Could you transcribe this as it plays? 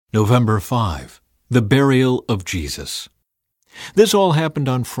November 5. The Burial of Jesus. This all happened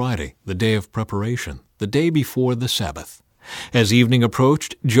on Friday, the day of preparation, the day before the Sabbath. As evening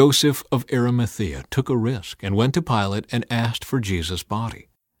approached, Joseph of Arimathea took a risk and went to Pilate and asked for Jesus' body.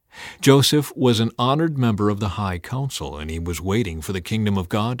 Joseph was an honored member of the High Council, and he was waiting for the kingdom of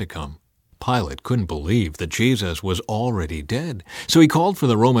God to come. Pilate couldn't believe that Jesus was already dead, so he called for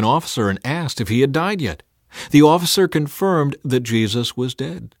the Roman officer and asked if he had died yet. The officer confirmed that Jesus was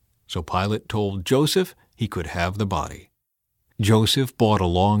dead, so Pilate told Joseph he could have the body. Joseph bought a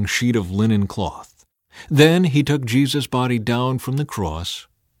long sheet of linen cloth. Then he took Jesus' body down from the cross,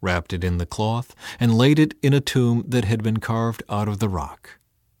 wrapped it in the cloth, and laid it in a tomb that had been carved out of the rock.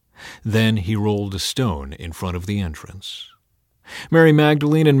 Then he rolled a stone in front of the entrance. Mary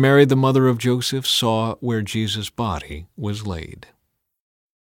Magdalene and Mary, the mother of Joseph, saw where Jesus' body was laid.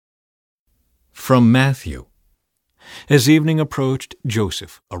 From Matthew. As evening approached,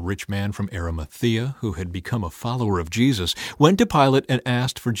 Joseph, a rich man from Arimathea who had become a follower of Jesus, went to Pilate and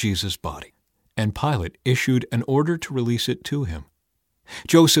asked for Jesus' body, and Pilate issued an order to release it to him.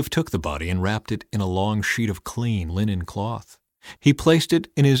 Joseph took the body and wrapped it in a long sheet of clean linen cloth. He placed it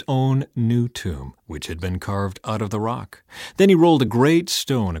in his own new tomb, which had been carved out of the rock. Then he rolled a great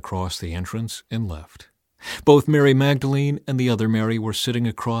stone across the entrance and left. Both Mary Magdalene and the other Mary were sitting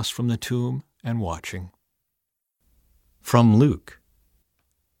across from the tomb and watching. From Luke.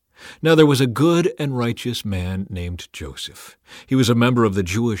 Now there was a good and righteous man named Joseph. He was a member of the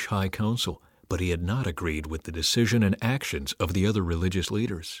Jewish High Council, but he had not agreed with the decision and actions of the other religious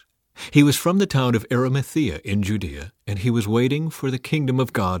leaders. He was from the town of Arimathea in Judea, and he was waiting for the kingdom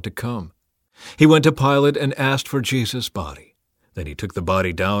of God to come. He went to Pilate and asked for Jesus' body. Then he took the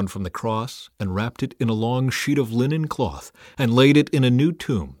body down from the cross and wrapped it in a long sheet of linen cloth and laid it in a new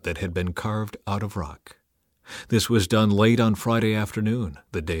tomb that had been carved out of rock. This was done late on Friday afternoon,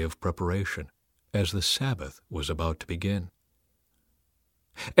 the day of preparation, as the Sabbath was about to begin.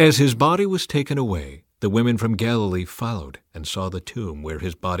 As his body was taken away, the women from Galilee followed and saw the tomb where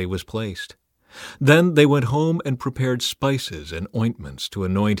his body was placed. Then they went home and prepared spices and ointments to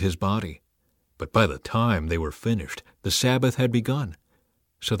anoint his body. But by the time they were finished, the Sabbath had begun,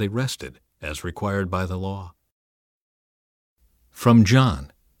 so they rested as required by the law. From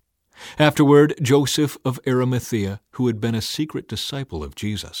John. Afterward, Joseph of Arimathea, who had been a secret disciple of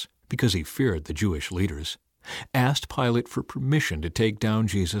Jesus, because he feared the Jewish leaders, asked Pilate for permission to take down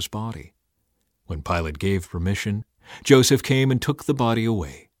Jesus' body. When Pilate gave permission, Joseph came and took the body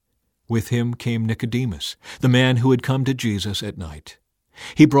away. With him came Nicodemus, the man who had come to Jesus at night.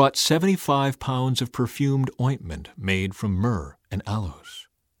 He brought 75 pounds of perfumed ointment made from myrrh and aloes.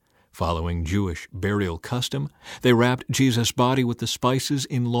 Following Jewish burial custom, they wrapped Jesus' body with the spices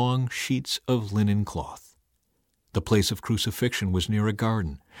in long sheets of linen cloth. The place of crucifixion was near a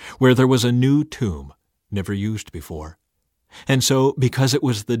garden, where there was a new tomb, never used before. And so, because it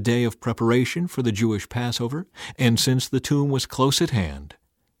was the day of preparation for the Jewish Passover, and since the tomb was close at hand,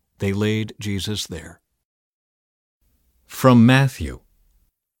 they laid Jesus there. From Matthew.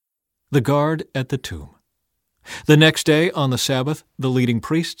 The guard at the tomb. The next day, on the Sabbath, the leading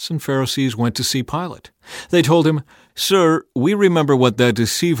priests and Pharisees went to see Pilate. They told him, "Sir, we remember what that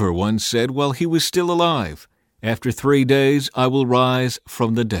deceiver once said while he was still alive. 'After 3 days I will rise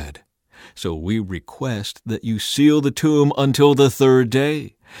from the dead.' So we request that you seal the tomb until the 3rd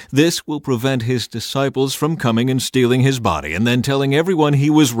day. This will prevent his disciples from coming and stealing his body and then telling everyone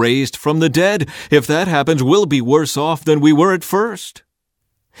he was raised from the dead. If that happens, we'll be worse off than we were at first."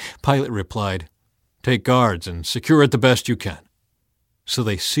 Pilate replied, "Take guards and secure it the best you can." So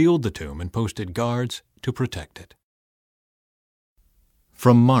they sealed the tomb and posted guards to protect it.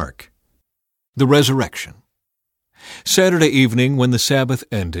 From Mark. The Resurrection. Saturday evening, when the Sabbath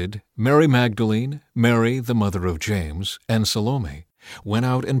ended, Mary Magdalene, Mary, the mother of James, and Salome went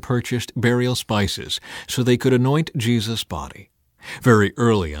out and purchased burial spices so they could anoint Jesus' body. Very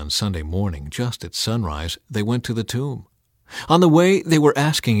early on Sunday morning, just at sunrise, they went to the tomb. On the way, they were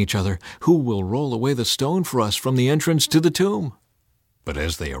asking each other, "Who will roll away the stone for us from the entrance to the tomb?" But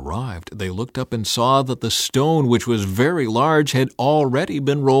as they arrived, they looked up and saw that the stone, which was very large, had already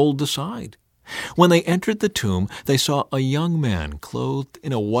been rolled aside. When they entered the tomb, they saw a young man clothed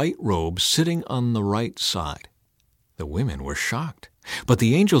in a white robe sitting on the right side. The women were shocked, but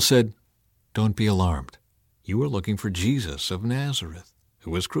the angel said, "Don't be alarmed. You are looking for Jesus of Nazareth,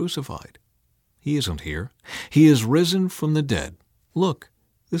 who was crucified. He isn't here. He is risen from the dead. Look,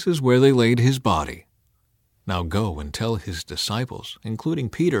 this is where they laid his body. Now go and tell his disciples, including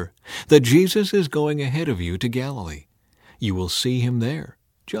Peter, that Jesus is going ahead of you to Galilee. You will see him there,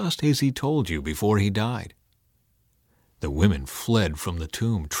 just as he told you before he died." The women fled from the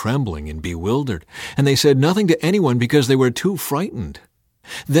tomb, trembling and bewildered, and they said nothing to anyone because they were too frightened.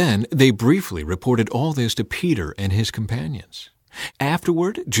 Then they briefly reported all this to Peter and his companions.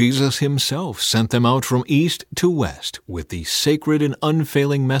 Afterward, Jesus himself sent them out from east to west with the sacred and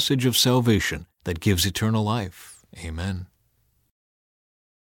unfailing message of salvation that gives eternal life. Amen.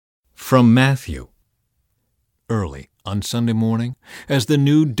 From Matthew. Early on Sunday morning, as the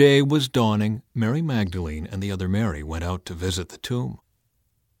new day was dawning, Mary Magdalene and the other Mary went out to visit the tomb.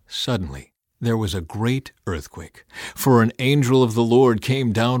 Suddenly, there was a great earthquake, for an angel of the Lord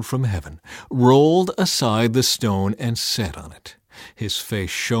came down from heaven, rolled aside the stone, and sat on it. His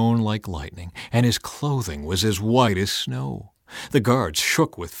face shone like lightning, and his clothing was as white as snow. The guards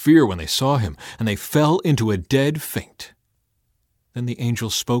shook with fear when they saw him, and they fell into a dead faint. Then the angel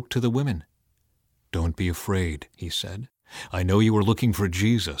spoke to the women. "Don't be afraid," he said. "I know you are looking for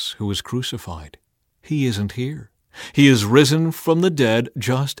Jesus, who was crucified. He isn't here. He is risen from the dead,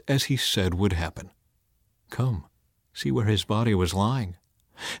 just as he said would happen. Come, see where his body was lying.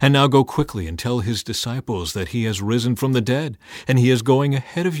 And now go quickly and tell his disciples that he has risen from the dead, and he is going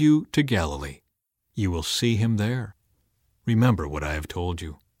ahead of you to Galilee. You will see him there. Remember what I have told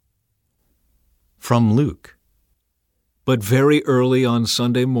you." From Luke. But very early on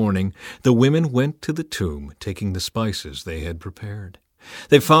Sunday morning, the women went to the tomb, taking the spices they had prepared.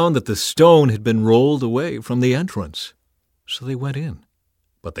 They found that the stone had been rolled away from the entrance. So they went in,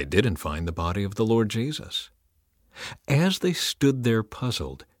 but they didn't find the body of the Lord Jesus. As they stood there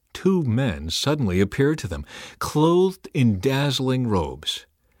puzzled, 2 men suddenly appeared to them, clothed in dazzling robes.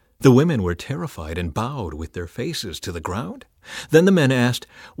 The women were terrified and bowed with their faces to the ground. Then the men asked,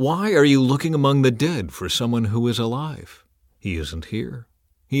 "Why are you looking among the dead for someone who is alive? He isn't here.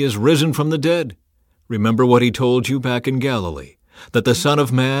 He is risen from the dead. Remember what he told you back in Galilee, that the Son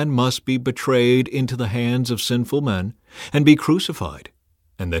of Man must be betrayed into the hands of sinful men and be crucified,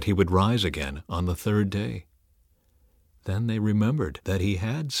 and that he would rise again on the 3rd day." Then they remembered that he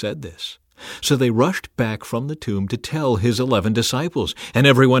had said this. So they rushed back from the tomb to tell his 11 disciples and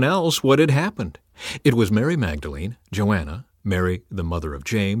everyone else what had happened. It was Mary Magdalene, Joanna, Mary, the mother of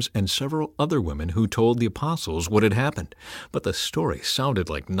James, and several other women who told the apostles what had happened. But the story sounded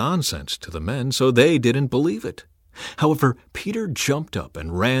like nonsense to the men, so they didn't believe it. However, Peter jumped up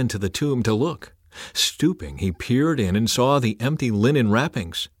and ran to the tomb to look. Stooping, he peered in and saw the empty linen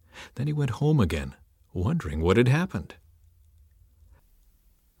wrappings. Then he went home again, wondering what had happened.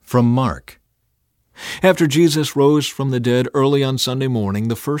 From Mark. After Jesus rose from the dead early on Sunday morning,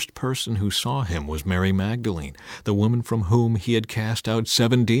 the first person who saw him was Mary Magdalene, the woman from whom he had cast out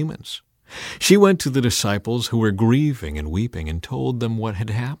 7 demons. She went to the disciples who were grieving and weeping and told them what had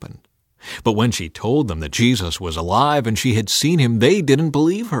happened. But when she told them that Jesus was alive and she had seen him, they didn't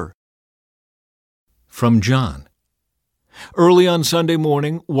believe her. From John. Early on Sunday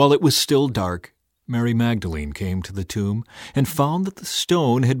morning, while it was still dark, Mary Magdalene came to the tomb and found that the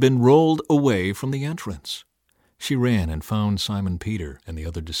stone had been rolled away from the entrance. She ran and found Simon Peter and the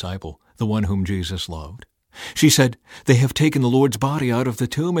other disciple, the one whom Jesus loved. She said, "They have taken the Lord's body out of the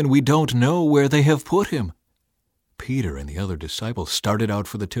tomb, and we don't know where they have put him." Peter and the other disciple started out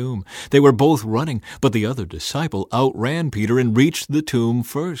for the tomb. They were both running, but the other disciple outran Peter and reached the tomb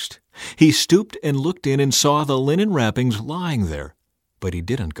first. He stooped and looked in and saw the linen wrappings lying there, but he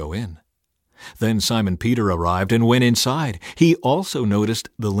didn't go in. Then Simon Peter arrived and went inside. He also noticed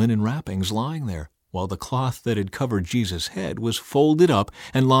the linen wrappings lying there, while the cloth that had covered Jesus' head was folded up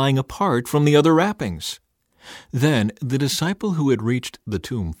and lying apart from the other wrappings. Then the disciple who had reached the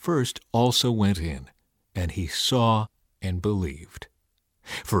tomb first also went in, and he saw and believed.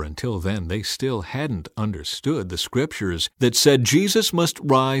 For until then they still hadn't understood the scriptures that said Jesus must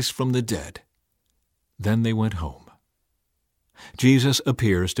rise from the dead. Then they went home. Jesus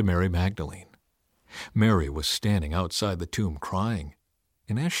appears to Mary Magdalene. Mary was standing outside the tomb crying,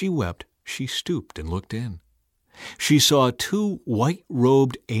 and as she wept, she stooped and looked in. She saw 2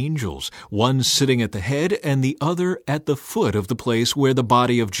 white-robed angels, one sitting at the head and the other at the foot of the place where the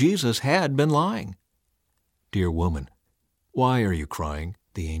body of Jesus had been lying. "Dear woman, why are you crying?"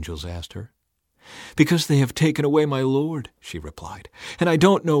 the angels asked her. "Because they have taken away my Lord," she replied, "and I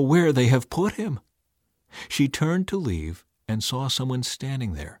don't know where they have put him." She turned to leave and saw someone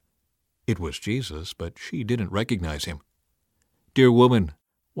standing there. It was Jesus, but she didn't recognize him. "Dear woman,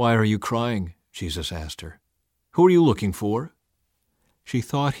 why are you crying?" Jesus asked her. "Who are you looking for?" She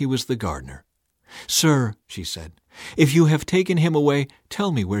thought he was the gardener. "Sir," she said, "if you have taken him away,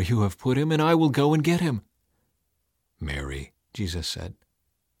 tell me where you have put him, and I will go and get him." "Mary," Jesus said.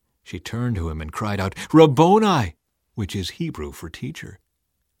 She turned to him and cried out, "Rabboni," which is Hebrew for teacher.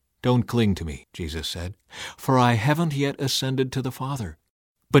 "Don't cling to me," Jesus said, "for I haven't yet ascended to the Father.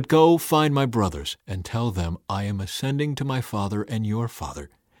 But go find my brothers and tell them I am ascending to my Father and your Father,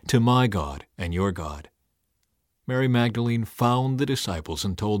 to my God and your God." Mary Magdalene found the disciples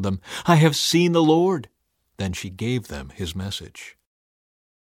and told them, "I have seen the Lord." Then she gave them his message.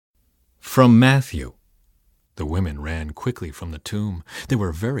 From Matthew. The women ran quickly from the tomb. They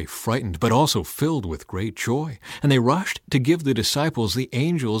were very frightened, but also filled with great joy, and they rushed to give the disciples the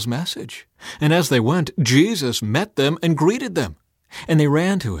angel's message. And as they went, Jesus met them and greeted them. And they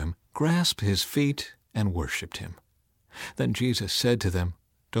ran to him, grasped his feet, and worshipped him. Then Jesus said to them,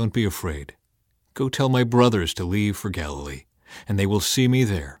 "Don't be afraid. Go tell my brothers to leave for Galilee, and they will see me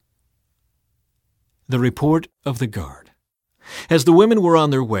there." The report of the guard. As the women were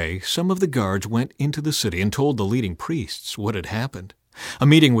on their way, some of the guards went into the city and told the leading priests what had happened. A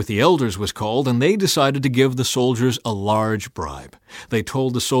meeting with the elders was called, and they decided to give the soldiers a large bribe. They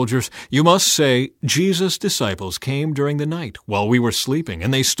told the soldiers, "You must say, 'Jesus' disciples came during the night while we were sleeping,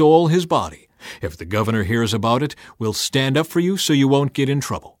 and they stole his body. If the governor hears about it, we'll stand up for you so you won't get in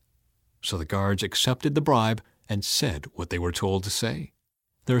trouble.'" So the guards accepted the bribe and said what they were told to say.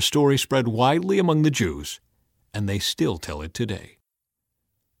 Their story spread widely among the Jews, and they still tell it today.